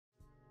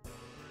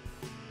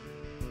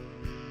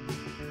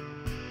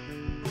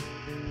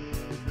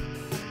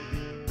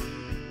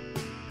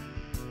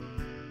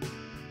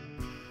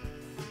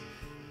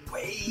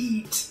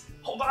Wait!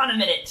 Hold on a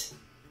minute!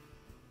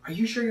 Are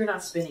you sure you're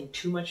not spending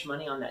too much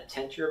money on that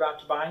tent you're about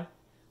to buy?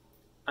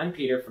 I'm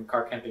Peter from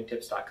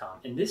CarCampingTips.com,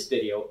 and this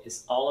video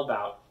is all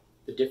about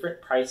the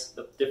different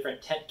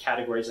tent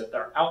categories that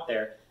are out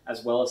there,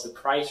 as well as the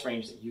price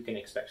range that you can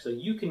expect, so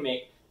you can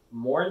make a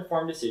more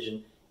informed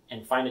decision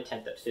and find a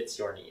tent that fits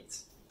your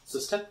needs. So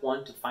step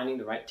one to finding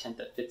the right tent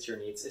that fits your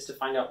needs is to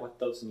find out what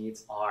those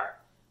needs are.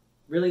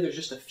 Really, there's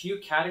just a few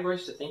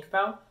categories to think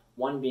about,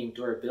 one being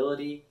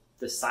durability,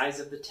 the size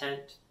of the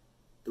tent,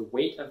 the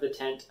weight of the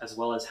tent, as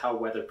well as how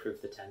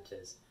weatherproof the tent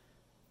is.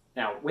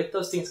 Now, with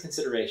those things in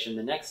consideration,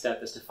 the next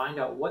step is to find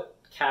out what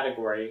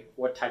category,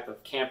 what type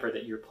of camper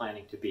that you're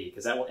planning to be,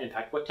 because that will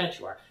impact what tent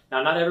you are.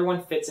 Now, not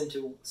everyone fits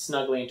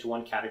snugly into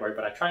one category,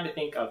 but I try to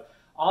think of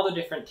all the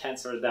different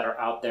tents that are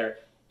out there,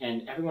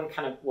 and everyone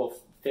kind of will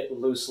fit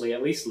loosely,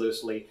 at least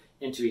loosely,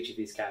 into each of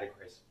these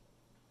categories.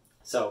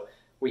 So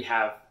we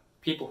have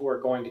people who are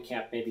going to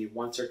camp maybe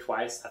once or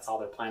twice, that's all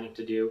they're planning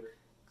to do.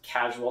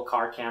 Casual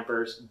car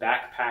campers,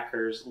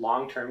 backpackers,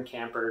 long-term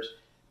campers,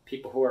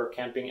 people who are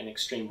camping in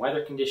extreme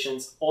weather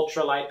conditions,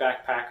 ultralight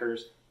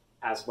backpackers,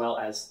 as well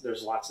as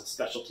there's lots of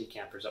specialty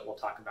campers that we'll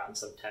talk about in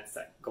some tents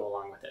that go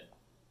along with it.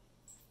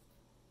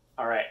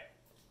 All right,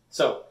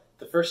 so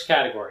the first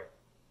category,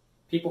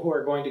 people who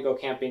are going to go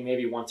camping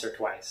maybe once or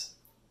twice.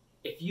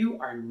 If you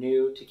are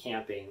new to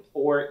camping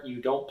or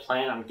you don't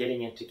plan on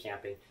getting into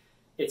camping,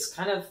 it's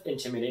kind of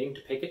intimidating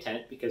to pick a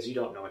tent because you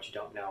don't know what you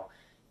don't know.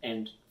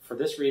 And for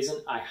this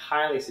reason, I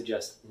highly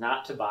suggest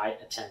not to buy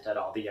a tent at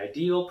all. The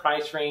ideal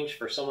price range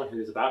for someone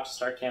who's about to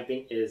start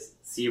camping is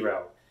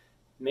 $0.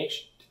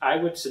 I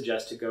would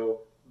suggest to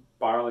go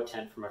borrow a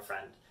tent from a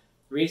friend.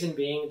 Reason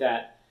being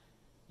that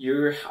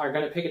you are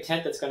going to pick a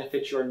tent that's going to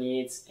fit your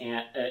needs,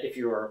 and if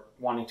you are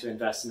wanting to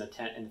invest in a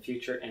tent in the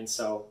future. And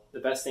so the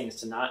best thing is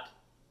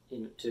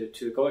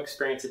to go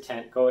experience a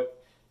tent, go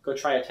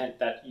try a tent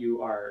that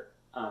you are,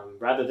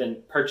 rather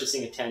than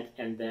purchasing a tent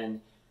and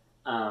then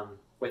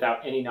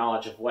without any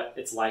knowledge of what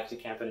it's like to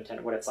camp in a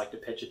tent, what it's like to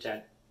pitch a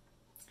tent.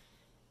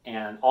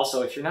 And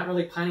also, if you're not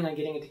really planning on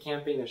getting into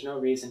camping, there's no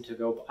reason to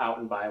go out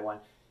and buy one.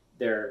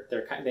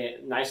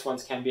 Nice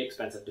ones can be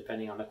expensive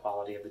depending on the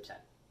quality of the tent.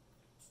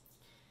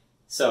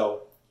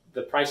 So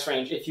the price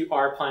range, if you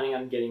are planning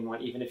on getting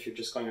one, even if you're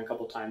just going a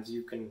couple times,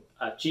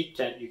 a cheap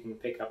tent you can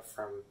pick up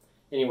from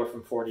anywhere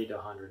from $40 to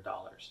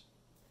 $100.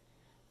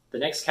 The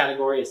next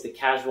category is the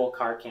casual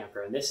car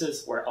camper, and this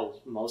is where I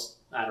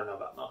don't know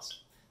about most,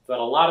 but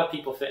a lot of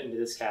people fit into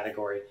this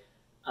category.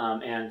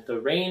 And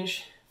the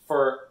range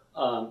for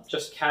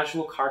just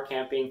casual car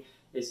camping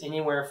is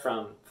anywhere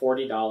from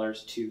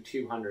 $40 to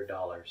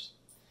 $200.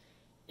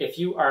 If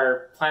you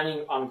are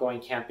planning on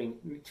going camping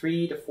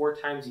 3 to 4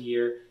 times a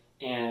year,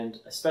 and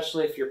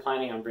especially if you're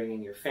planning on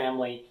bringing your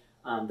family,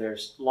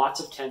 there's lots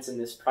of tents in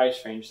this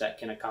price range that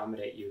can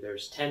accommodate you.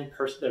 There's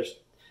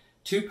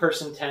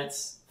 2-person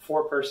tents,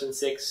 4-person,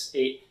 6,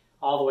 8,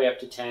 all the way up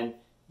to 10.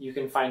 You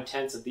can find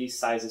tents of these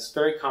sizes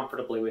very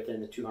comfortably within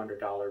the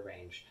 $200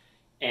 range.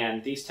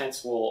 And these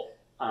tents will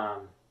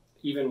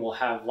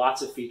have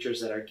lots of features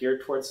that are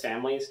geared towards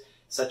families,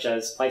 such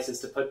as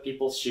places to put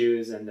people's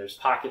shoes, and there's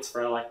pockets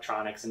for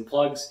electronics and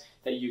plugs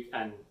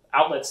and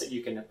outlets that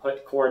you can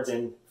put cords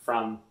in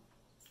from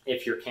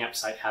if your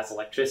campsite has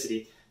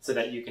electricity, so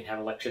that you can have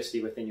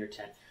electricity within your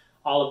tent.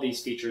 All of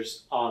these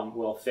features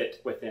will fit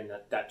within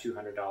that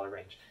 $200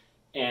 range.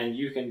 And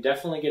you can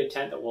definitely get a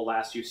tent that will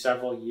last you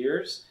several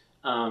years,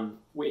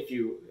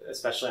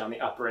 especially on the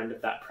upper end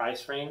of that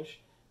price range.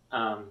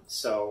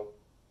 So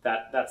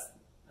that's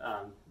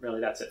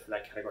it for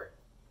that category.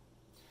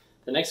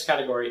 The next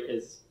category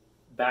is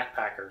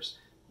backpackers.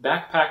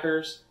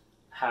 Backpackers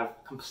have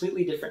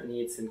completely different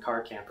needs than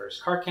car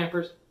campers. Car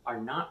campers are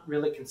not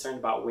really concerned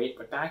about weight,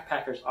 but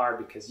backpackers are,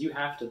 because you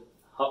have to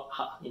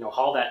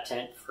haul that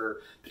tent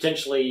for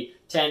potentially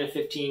 10 to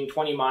 15,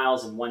 20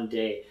 miles in one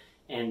day.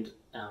 And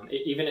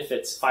even if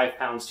it's 5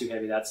 pounds too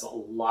heavy, that's a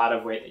lot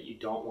of weight that you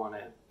don't want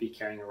to be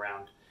carrying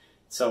around.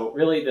 So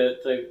really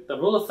the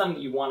rule of thumb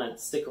that you want to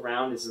stick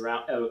around is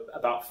around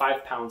about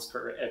 5 pounds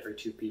per every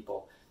 2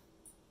 people.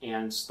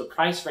 And the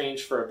price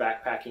range for a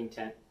backpacking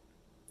tent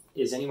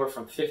is anywhere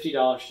from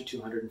 $50 to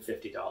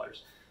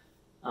 $250.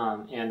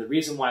 And the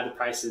reason why the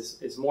price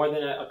is more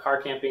than a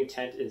car camping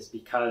tent is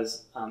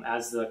because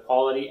as the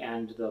quality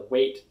and the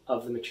weight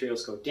of the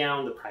materials go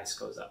down, the price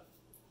goes up.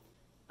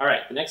 All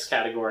right, the next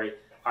category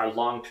are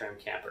long-term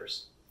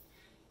campers.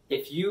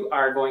 If you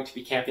are going to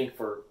be camping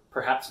for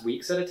perhaps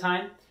weeks at a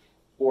time,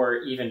 or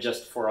even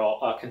just for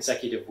a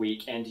consecutive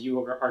week, and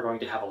you are going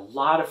to have a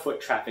lot of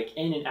foot traffic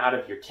in and out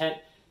of your tent,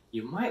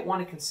 you might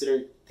want to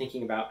consider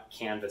thinking about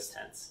canvas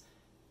tents.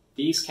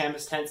 These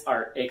canvas tents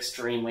are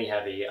extremely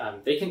heavy.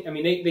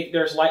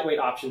 There's lightweight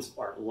options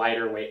or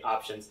lighter weight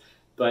options,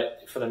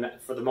 but for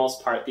the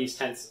most part, these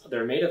tents,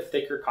 they're made of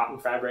thicker cotton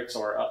fabrics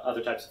or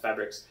other types of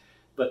fabrics,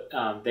 but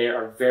they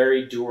are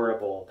very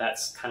durable.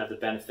 That's kind of the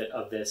benefit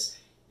of this.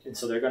 And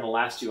so they're going to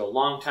last you a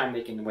long time.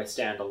 They can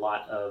withstand a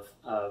lot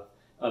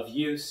of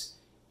use,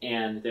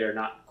 and they're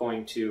not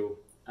going to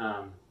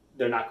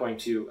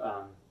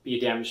be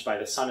damaged by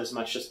the sun as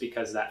much, just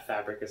because that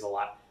fabric is a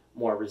lot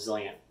more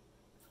resilient.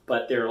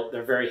 But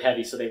they're very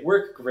heavy, so they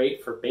work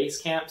great for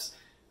base camps,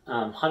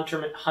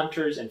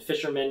 hunters and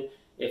fishermen.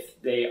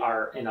 If they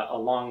are in a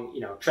long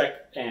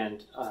trek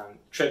and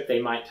trip,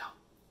 they might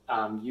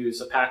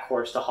use a pack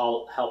horse to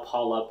help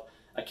haul up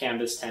a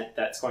canvas tent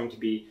that's going to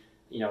be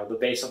the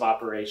base of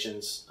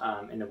operations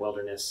in the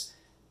wilderness.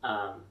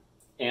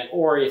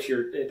 Or if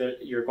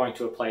you're going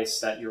to a place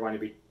that you're going to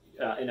be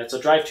and it's a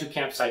drive-to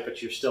campsite,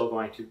 but you're still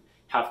going to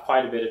have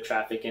quite a bit of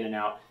traffic in and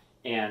out,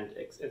 and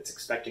it's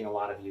expecting a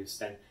lot of use,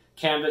 then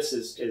canvas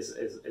is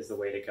the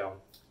way to go.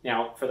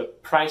 Now, for the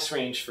price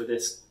range for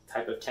this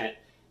type of tent,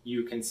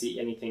 you can see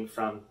anything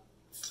from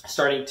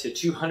starting to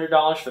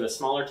 $200 for the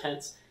smaller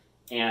tents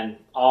and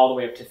all the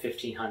way up to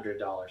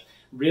 $1,500.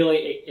 Really,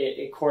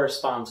 it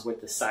corresponds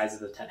with the size of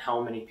the tent,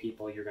 how many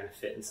people you're going to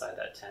fit inside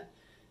that tent.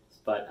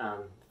 But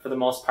for the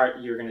most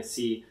part, you're going to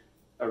see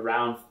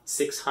around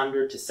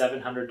 $600 to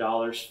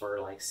 $700 for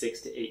like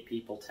 6 to 8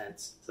 people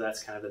tents. So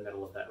that's kind of the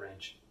middle of that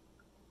range.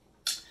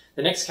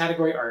 The next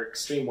category are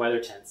extreme weather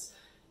tents.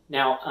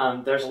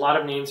 Now, there's a lot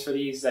of names for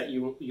these that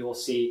you'll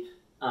see.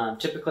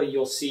 Typically,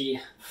 you'll see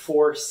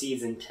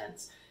 4-season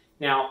tents.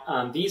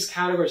 Now, these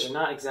categories are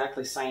not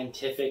exactly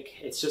scientific.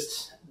 It's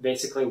just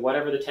basically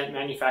whatever the tent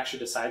manufacturer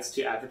decides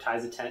to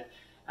advertise the tent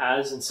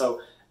as. And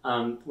so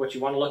what you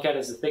want to look at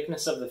is the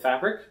thickness of the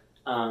fabric.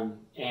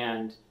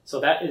 And so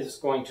that is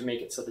going to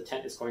make it so the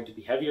tent is going to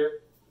be heavier.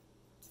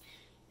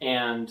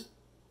 And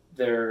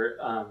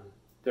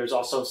there's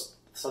also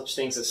such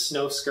things as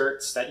snow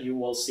skirts that you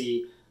will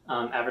see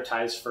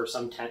advertised for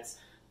some tents.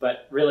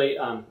 But really,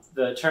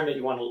 the term that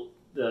you want to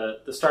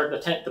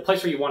the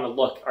place where you want to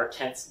look are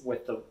tents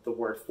with the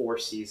word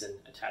 4-season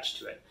attached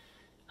to it.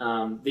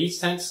 These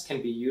tents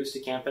can be used to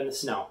camp in the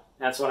snow.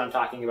 That's what I'm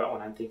talking about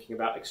when I'm thinking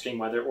about extreme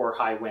weather or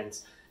high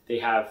winds. They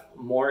have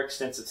more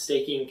extensive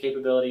staking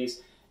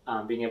capabilities,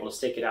 being able to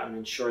stake it out and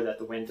ensure that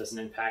the wind doesn't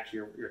impact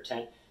your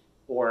tent,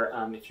 or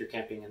if you're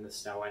camping in the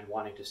snow and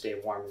wanting to stay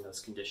warm in those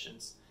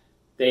conditions.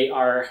 They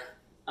are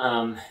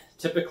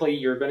typically,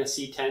 you're going to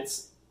see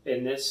tents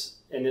in this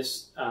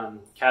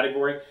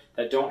category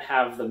that don't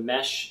have the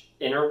mesh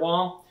inner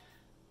wall.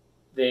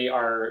 They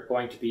are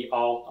going to be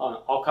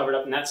all covered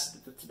up, and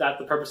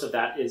the purpose of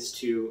that is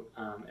to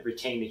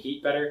retain the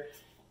heat better.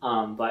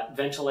 But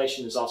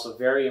ventilation is also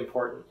very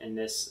important in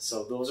this.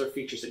 So those are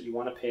features that you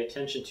want to pay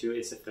attention to,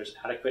 is if there's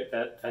adequate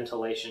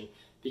ventilation,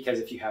 because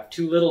if you have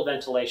too little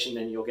ventilation,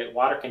 then you'll get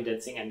water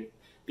condensing, and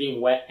being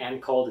wet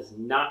and cold is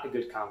not a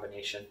good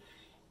combination.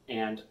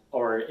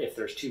 Or if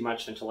there's too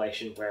much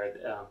ventilation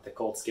where the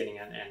cold's getting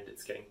in and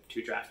it's getting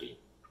too drafty.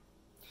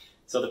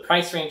 So the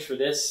price range for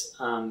this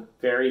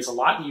varies a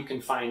lot. You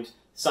can find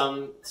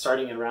some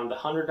starting at around the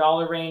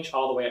 $100 range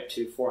all the way up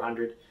to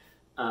 $400.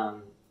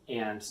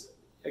 And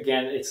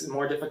again, it's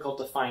more difficult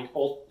to find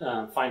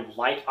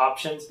light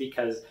options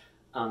because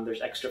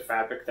there's extra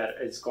fabric that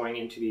is going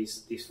into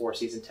these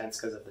 4-season tents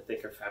because of the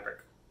thicker fabric.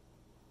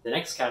 The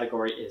next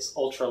category is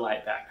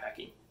ultralight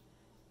backpacking.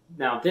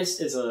 Now, this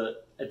is a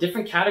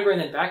different category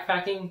than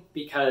backpacking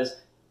because,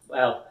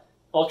 well,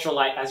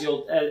 ultralight,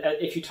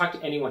 if you talk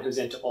to anyone who's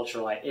into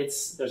ultralight,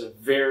 there's a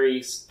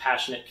very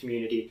passionate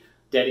community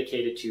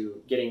dedicated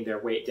to getting their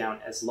weight down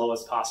as low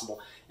as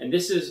possible. And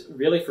this is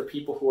really for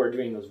people who are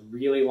doing those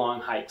really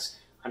long hikes.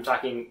 I'm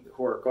talking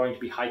who are going to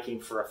be hiking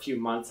for a few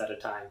months at a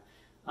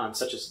time,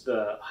 such as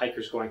the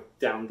hikers going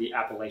down the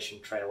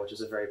Appalachian Trail, which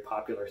is a very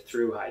popular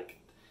through hike.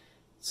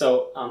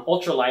 So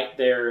ultralight,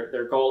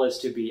 their goal is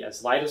to be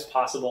as light as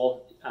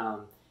possible.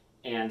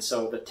 And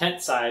so the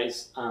tent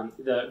size,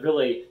 the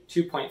really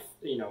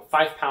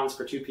 5 pounds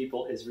per 2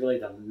 people is really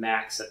the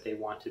max that they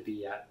want to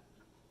be at.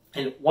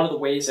 And one of the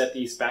ways that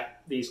these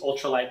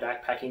ultralight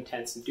backpacking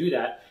tents do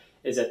that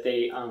is that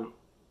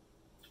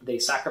they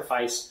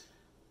sacrifice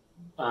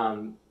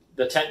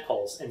the tent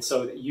poles. And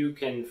so that you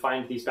can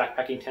find these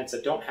backpacking tents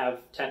that don't have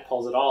tent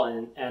poles at all,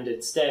 and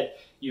instead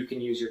you can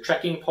use your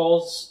trekking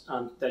poles,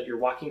 your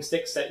walking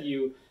sticks that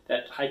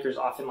hikers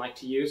often like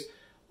to use,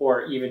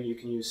 or even you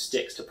can use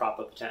sticks to prop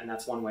up a tent, and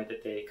that's one way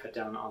that they cut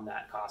down on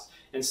that cost.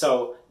 And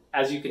so,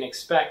 as you can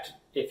expect,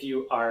 if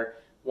you are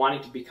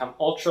wanting to become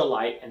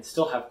ultralight and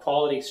still have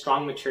quality,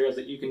 strong materials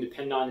that you can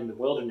depend on in the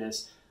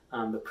wilderness,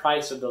 the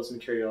price of those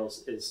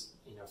materials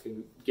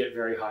can get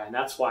very high, and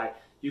that's why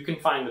you can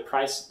find the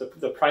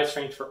price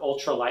range for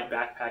ultralight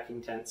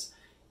backpacking tents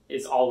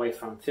is all the way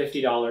from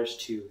 $50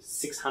 to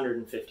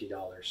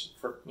 $650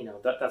 for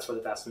that's where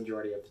the vast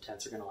majority of the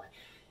tents are going to lie.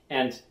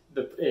 And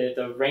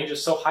the range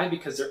is so high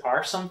because there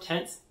are some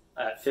tents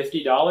at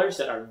 $50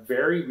 that are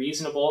very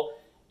reasonable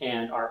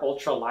and are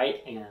ultralight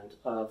and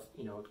of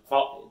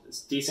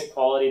decent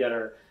quality, that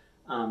are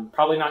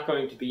probably not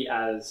going to be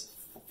as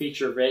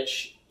feature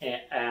rich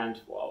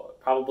and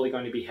probably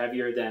going to be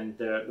heavier than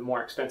the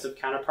more expensive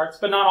counterparts,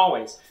 but not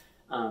always.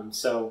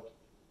 So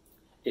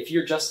if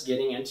you're just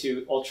getting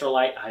into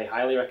ultralight, I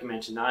highly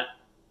recommend to not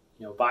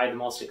buy the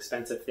most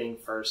expensive thing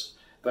first,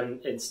 but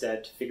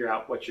instead to figure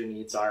out what your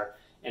needs are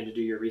and to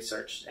do your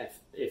research.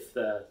 If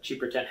the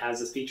cheaper tent has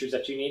the features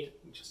that you need,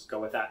 just go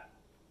with that.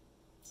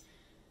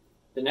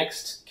 The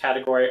next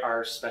category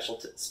are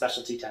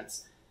specialty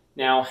tents.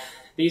 Now,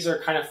 these are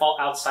kind of fall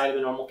outside of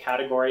the normal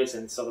categories,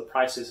 and so the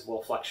prices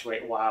will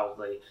fluctuate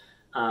wildly.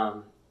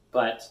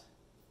 But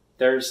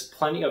there's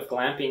plenty of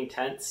glamping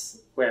tents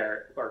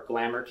or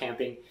glamour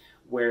camping,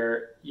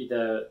 where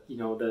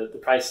the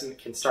price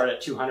can start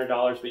at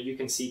 $200, but you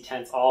can see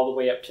tents all the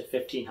way up to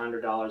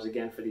 $1,500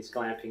 again for these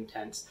glamping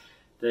tents.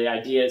 The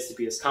idea is to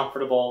be as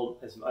comfortable,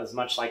 as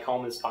much like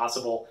home as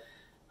possible.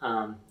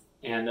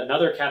 And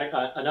another type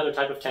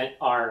of tent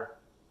are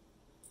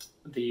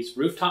these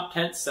rooftop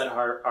tents that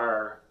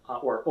are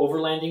or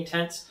overlanding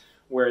tents,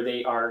 where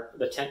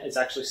the tent is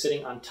actually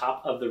sitting on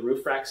top of the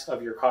roof racks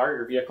of your car,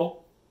 your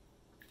vehicle.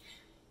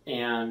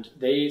 And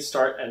they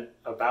start at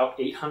about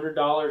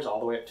 $800 all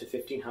the way up to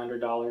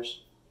 $1,500.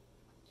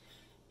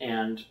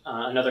 And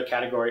another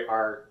category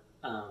are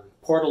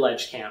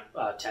portaledge camp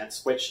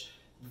tents, which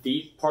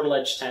the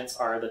portaledge tents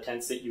are the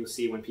tents that you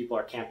see when people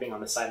are camping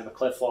on the side of a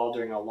cliff wall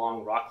during a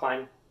long rock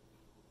climb,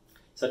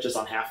 such as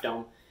on Half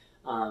Dome.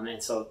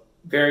 And so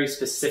very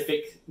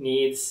specific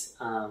needs,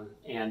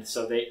 and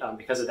so they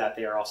because of that,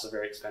 they are also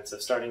very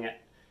expensive, starting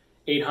at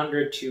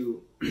 $800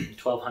 to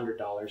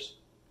 $1,200.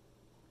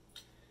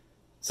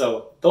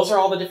 So those are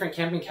all the different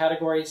camping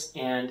categories,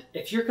 and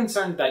if you're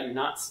concerned that you're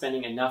not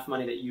spending enough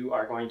money, that you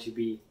are going to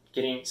be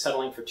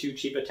settling for too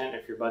cheap a tent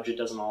if your budget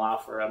doesn't allow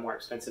for a more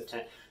expensive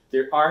tent,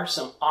 there are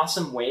some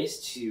awesome ways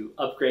to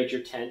upgrade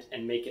your tent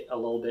and make it a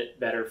little bit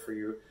better for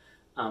you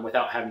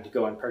without having to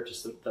go and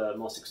purchase the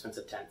most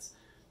expensive tents.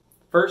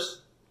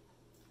 First,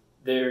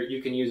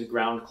 you can use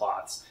ground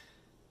cloths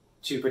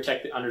to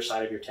protect the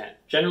underside of your tent.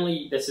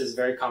 Generally, this is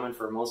very common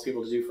for most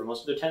people to do for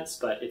most of their tents,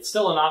 but it's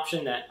still an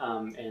option that,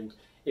 and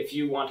if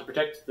you want to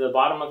protect the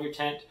bottom of your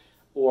tent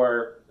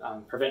or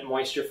prevent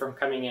moisture from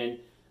coming in,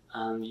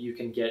 you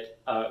can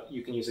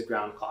use a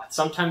ground cloth.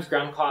 Sometimes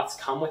ground cloths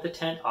come with a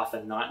tent,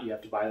 often not. You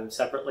have to buy them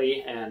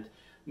separately, and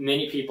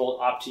many people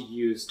opt to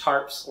use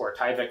tarps or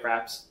Tyvek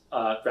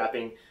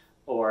wrapping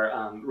or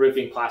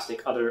roofing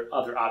plastic,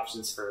 other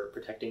options for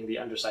protecting the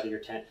underside of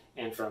your tent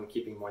and from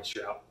keeping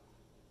moisture out.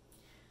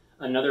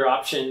 Another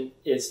option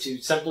is to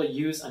simply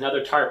use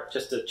another tarp.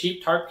 Just a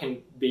cheap tarp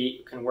can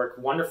work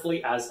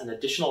wonderfully as an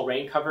additional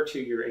rain cover to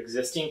your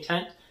existing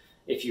tent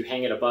if you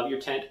hang it above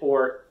your tent,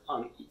 or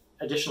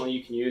additionally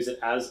you can use it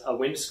as a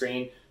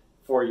windscreen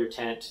for your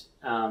tent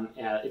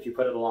if you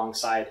put it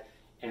alongside,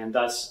 and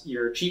thus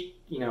your cheap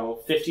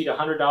 $50 to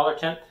 $100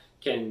 tent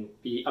can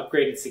be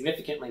upgraded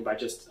significantly by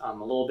just a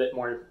little bit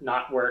more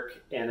knot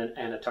work and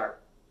a tarp.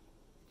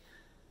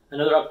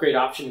 Another upgrade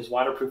option is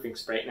waterproofing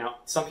spray. Now,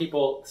 some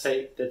people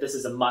say that this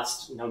is a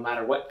must no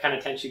matter what kind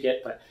of tent you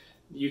get, but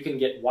you can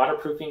get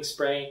waterproofing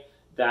spray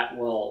that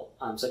will,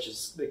 such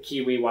as the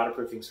Kiwi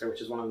waterproofing spray,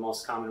 which is one of the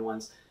most common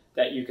ones,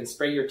 that you can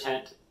spray your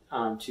tent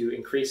to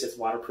increase its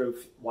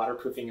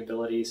waterproofing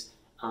abilities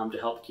to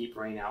help keep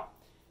rain out.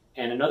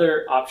 And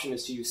another option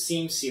is to use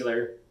seam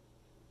sealer.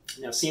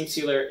 Now, seam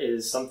sealer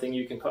is something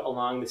you can put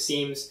along the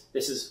seams.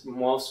 This is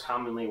most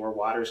commonly where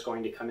water is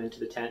going to come into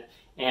the tent.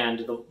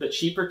 And the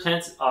cheaper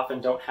tents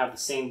often don't have the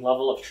same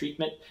level of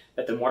treatment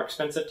that the more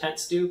expensive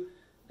tents do.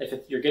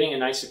 If you're getting a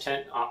nicer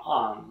tent,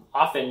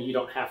 often you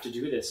don't have to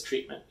do this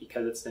treatment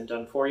because it's been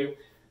done for you.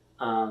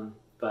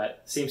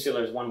 But seam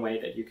sealer is one way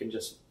that you can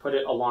just put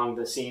it along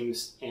the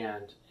seams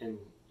and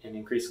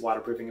increase the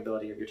waterproofing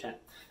ability of your tent.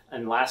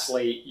 And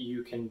lastly,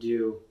 you can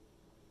do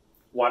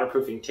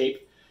waterproofing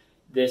tape.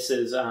 This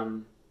is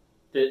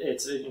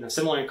it's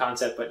similar in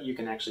concept, but you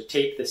can actually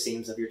tape the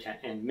seams of your tent,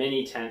 and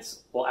many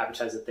tents will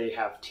advertise that they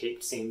have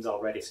taped seams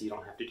already, so you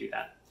don't have to do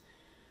that.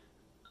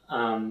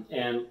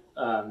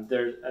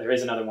 There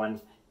is another one.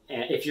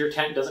 If your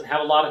tent doesn't have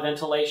a lot of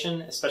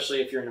ventilation,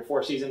 especially if you're in a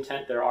four-season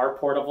tent, there are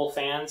portable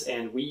fans,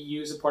 and we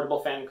use a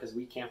portable fan because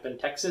we camp in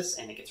Texas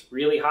and it gets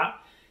really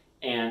hot,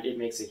 and it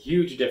makes a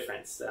huge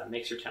difference.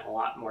 Makes your tent a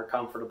lot more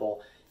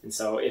comfortable. And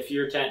so if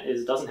your tent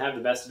doesn't have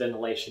the best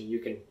ventilation, you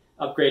can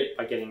upgrade it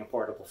by getting a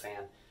portable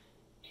fan,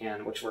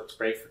 which works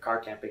great for car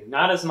camping.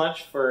 Not as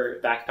much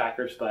for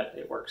backpackers, but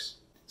it works.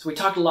 So we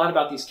talked a lot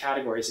about these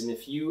categories, and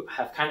if you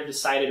have kind of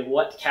decided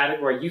what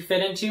category you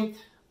fit into,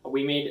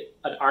 we made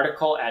an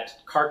article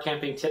at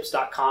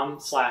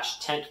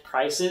carcampingtips.com/tent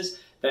prices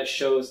that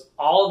shows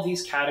all of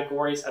these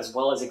categories as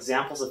well as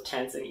examples of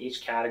tents in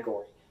each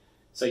category.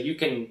 So you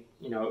can,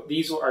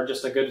 these are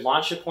just a good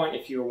launch point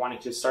if you are wanting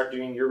to start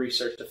doing your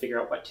research to figure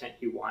out what tent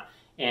you want.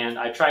 And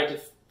I tried to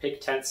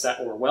pick tents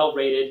that were well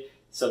rated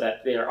so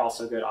that they are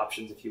also good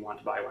options if you want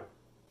to buy one.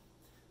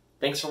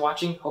 Thanks for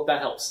watching. Hope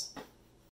that helps.